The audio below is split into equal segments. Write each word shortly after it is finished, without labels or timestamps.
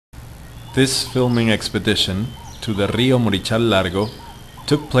This filming expedition to the Rio Morichal Largo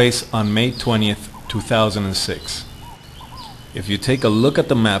took place on May 20th, 2006. If you take a look at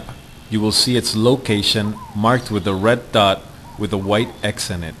the map, you will see its location marked with a red dot with a white X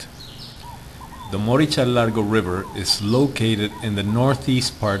in it. The Morichal Largo River is located in the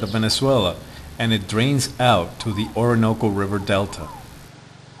northeast part of Venezuela, and it drains out to the Orinoco River Delta.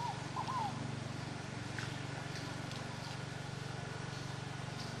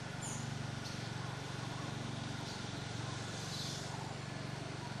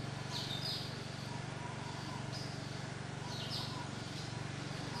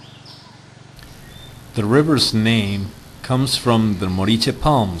 The river's name comes from the Moriche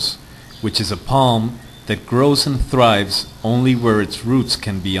palms, which is a palm that grows and thrives only where its roots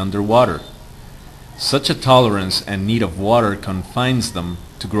can be underwater. Such a tolerance and need of water confines them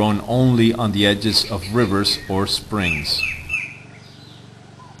to growing only on the edges of rivers or springs.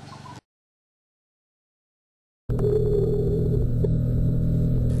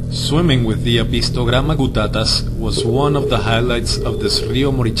 Swimming with the Apistogramma guttatas was one of the highlights of this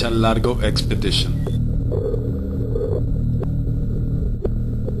Rio Morichal Largo expedition.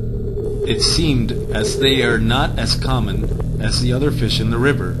 It seemed as they are not as common as the other fish in the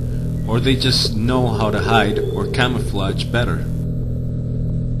river, or they just know how to hide or camouflage better.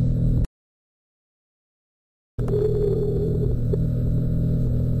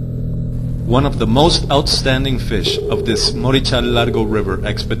 One of the most outstanding fish of this Morichal Largo River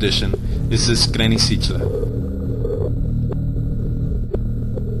expedition is this Morichal.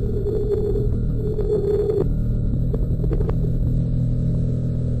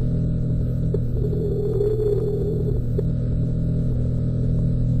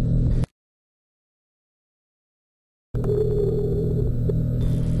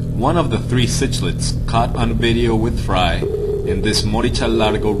 One of the three cichlids caught on video with Fry in this Morichal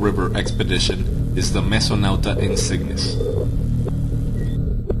Largo River expedition is the Mesonauta insignis.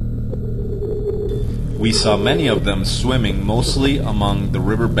 We saw many of them swimming mostly among the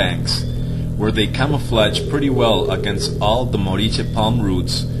river banks, where they camouflage pretty well against all the Moriche palm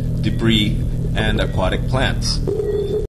roots, debris, and aquatic plants.